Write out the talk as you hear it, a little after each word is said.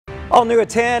All new at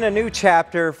 10, a new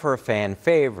chapter for a fan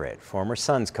favorite. Former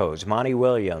Suns coach Monty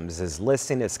Williams is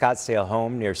listing his Scottsdale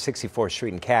home near 64th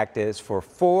Street and Cactus for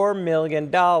 $4 million.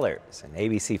 And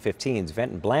ABC 15's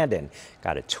Venton Blandon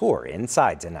got a tour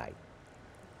inside tonight.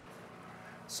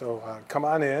 So come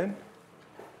on in.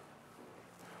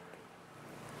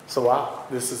 So wow,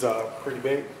 this is pretty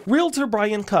big. Realtor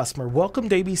Brian Cussmer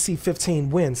welcomed ABC 15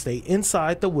 Wednesday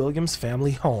inside the Williams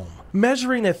family home.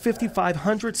 Measuring at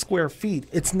 5,500 square feet,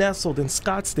 it's nestled in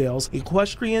Scottsdale's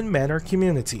Equestrian Manor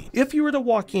community. If you were to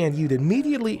walk in, you'd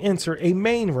immediately enter a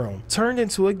main room, turned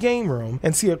into a game room,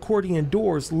 and see accordion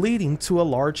doors leading to a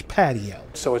large patio.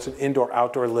 So it's an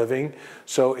indoor-outdoor living.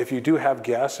 So if you do have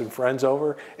guests and friends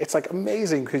over, it's like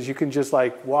amazing because you can just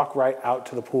like walk right out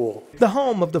to the pool. The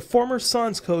home of the former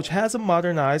Suns coach has a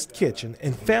modernized kitchen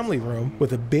and family room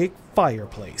with a big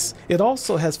fireplace. It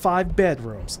also has 5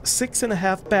 bedrooms,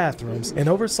 6.5 bathrooms, an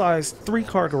oversized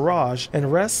 3-car garage,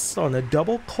 and rests on a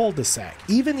double cul-de-sac.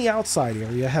 Even the outside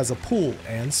area has a pool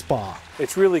and spa.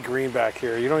 It's really green back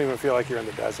here. You don't even feel like you're in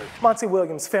the desert. Monty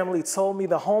Williams' family told me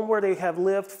the home where they have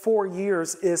lived 4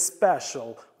 years is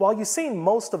special. While you've seen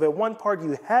most of it, one part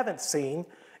you haven't seen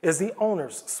is the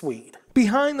owner's suite.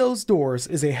 Behind those doors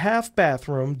is a half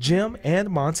bathroom, gym, and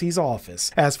Monty's office.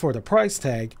 As for the price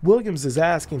tag, Williams is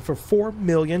asking for $4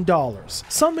 million.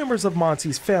 Some members of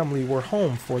Monty's family were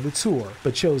home for the tour,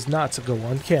 but chose not to go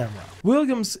on camera.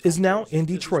 Williams is now in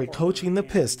Detroit coaching the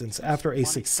Pistons after a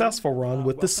successful run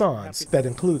with the Suns that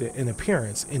included an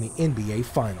appearance in the NBA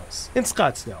Finals. In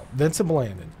Scottsdale, Vincent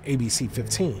Blandon, ABC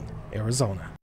 15, Arizona.